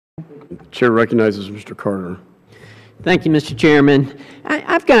Chair recognizes Mr. Carter. Thank you, Mr. Chairman.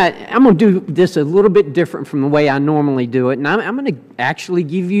 I'm going to do this a little bit different from the way I normally do it, and I'm going to actually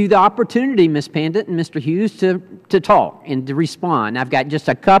give you the opportunity, Ms. Pandit and Mr. Hughes, to talk and to respond. I've got just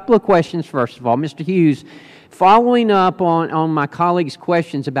a couple of questions, first of all. Mr. Hughes, following up on my colleague's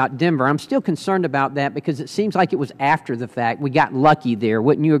questions about Denver, I'm still concerned about that because it seems like it was after the fact. We got lucky there.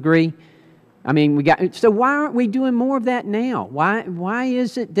 Wouldn't you agree? I mean, so why aren't we doing more of that now? Why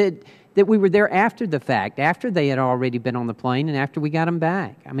is it that we were there after the fact, after they had already been on the plane and after we got them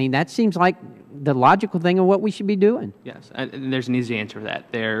back? I mean, that seems like the logical thing of what we should be doing. Yes, and there's an easy answer for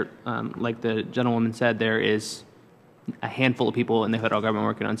that. There, like the gentlewoman said, there is a handful of people in the federal government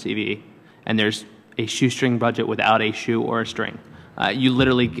working on CVE, and there's a shoestring budget without a shoe or a string. You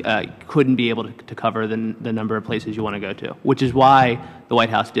literally couldn't be able to cover the number of places you want to go to, which is why the White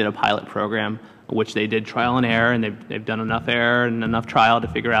House did a pilot program, which they did trial and error, and they've done enough error and enough trial to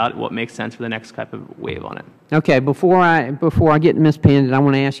figure out what makes sense for the next type of wave on it. Okay, before I get to Ms. Pandit, I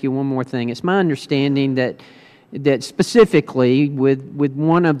want to ask you one more thing. It's my understanding that specifically with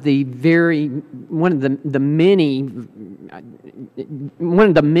one of the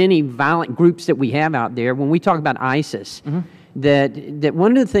many violent groups that we have out there, when we talk about ISIS, that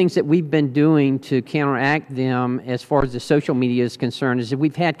one of the things that we've been doing to counteract them as far as the social media is concerned is that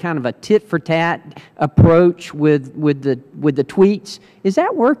we've had kind of a tit-for-tat approach with the tweets. Is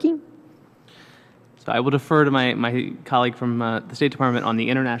that working? So I will defer to my colleague from the State Department on the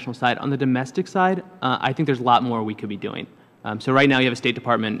international side. On the domestic side, I think there's a lot more we could be doing. So right now you have a State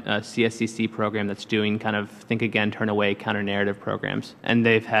Department CSCC program that's doing kind of think again, turn away, counter-narrative programs, and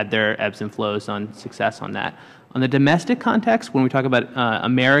they've had their ebbs and flows on success on that. On the domestic context, when we talk about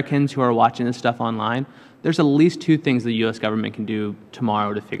Americans who are watching this stuff online, there's at least two things the U.S. government can do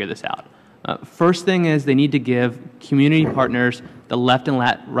tomorrow to figure this out. First thing is they need to give community partners the left and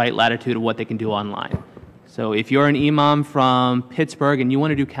right latitude of what they can do online. So if you're an imam from Pittsburgh and you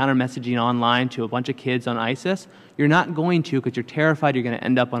want to do counter-messaging online to a bunch of kids on ISIS, you're not going to because you're terrified you're going to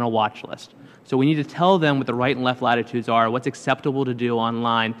end up on a watch list. So we need to tell them what the right and left latitudes are, what's acceptable to do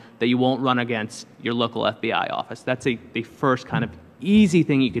online that you won't run against your local FBI office. That's the first kind of easy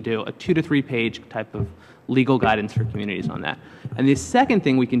thing you could do, a 2 to 3 page type of legal guidance for communities on that. And the second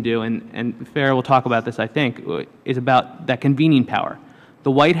thing we can do, and Farrah will talk about this, I think, is about that convening power.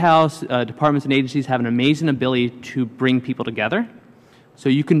 The White House, departments and agencies have an amazing ability to bring people together. So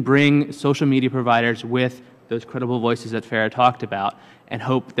you can bring social media providers with those credible voices that Farrah talked about and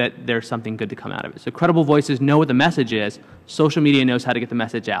hope that there's something good to come out of it. So credible voices know what the message is. Social media knows how to get the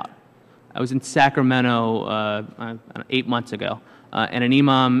message out. I was in Sacramento 8 months ago, and an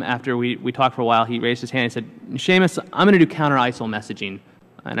imam, after we talked for a while, he raised his hand and said, Seamus, I'm going to do counter-ISIL messaging.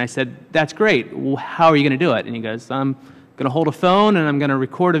 And I said, that's great. Well, how are you going to do it? And he goes, I'm going to hold a phone, and I'm going to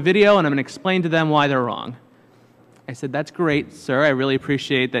record a video, and I'm going to explain to them why they're wrong. I said, that's great, sir. I really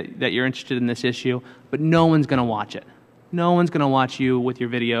appreciate that you're interested in this issue, but no one's going to watch it. No one's going to watch you with your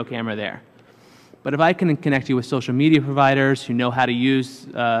video camera there. But if I can connect you with social media providers who know how to use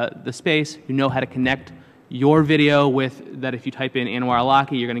the space, who know how to connect your video with that, if you type in Anwar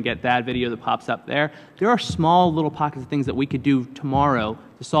Awlaki, you're going to get that video that pops up there. There are small little pockets of things that we could do tomorrow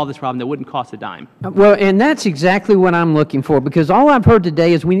to solve this problem that wouldn't cost a dime. Well, and that's exactly what I'm looking for, because all I've heard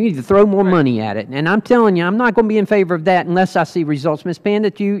today is we need to throw more money at it. And I'm telling you, I'm not going to be in favor of that unless I see results. Ms.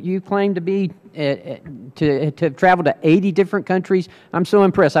 Pandit, you claim to be to have traveled to 80 different countries. I'm so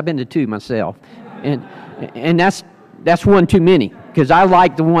impressed. I've been to 2 myself. And that's one too many, because I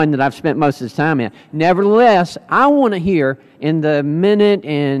like the one that I've spent most of the time in. Nevertheless, I want to hear, in the minute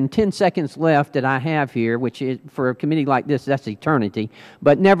and 10 seconds left that I have here, which is, for a committee like this, that's eternity,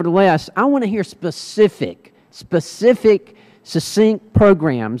 but nevertheless, I want to hear specific, succinct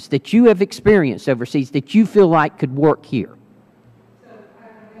programs that you have experienced overseas that you feel like could work here.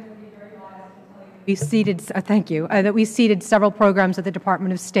 We seeded, thank you, that we seeded several programs at the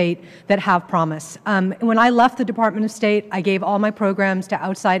Department of State that have promise. When I left the Department of State, I gave all my programs to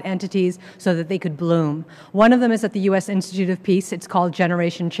outside entities so that they could bloom. One of them is at the U.S. Institute of Peace. It's called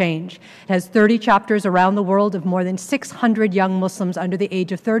Generation Change. It has 30 chapters around the world of more than 600 young Muslims under the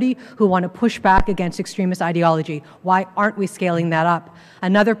age of 30 who want to push back against extremist ideology. Why aren't we scaling that up?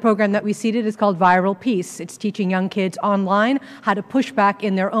 Another program that we seeded is called Viral Peace. It's teaching young kids online how to push back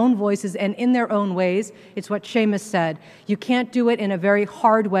in their own voices and in their own own ways. It's what Seamus said. You can't do it in a very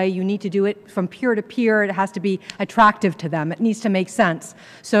hard way. You need to do it from peer to peer. It has to be attractive to them. It needs to make sense.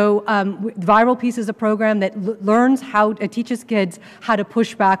 So Viral Peace is a program that learns how, teaches kids how to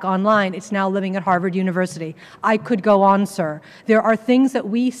push back online. It's now living at Harvard University. I could go on, sir. There are things that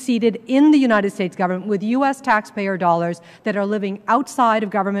we seeded in the United States government with U.S. taxpayer dollars that are living outside of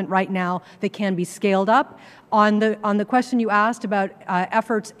government right now that can be scaled up. On the question you asked about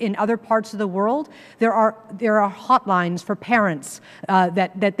efforts in other parts of the world, there are hotlines for parents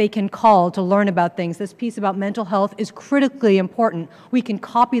that they can call to learn about things. This piece about mental health is critically important. We can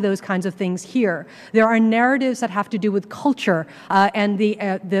copy those kinds of things here. There are narratives that have to do with culture and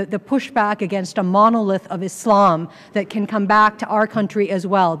the pushback against a monolith of Islam that can come back to our country as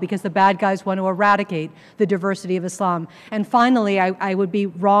well, because the bad guys want to eradicate the diversity of Islam. And finally, I would be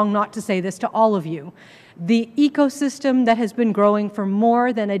wrong not to say this to all of you. The ecosystem that has been growing for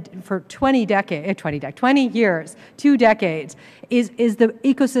more than 20 years, 2 decades, is the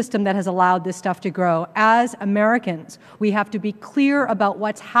ecosystem that has allowed this stuff to grow. As Americans, we have to be clear about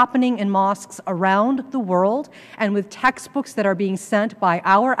what's happening in mosques around the world, and with textbooks that are being sent by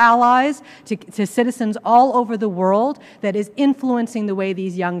our allies to citizens all over the world that is influencing the way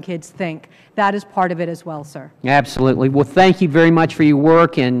these young kids think. That is part of it as well, sir. Absolutely. Well, thank you very much for your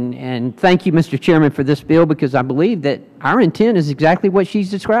work, and thank you, Mr. Chairman, for this bill, because I believe that our intent is exactly what she's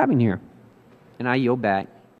describing here. And I yield back.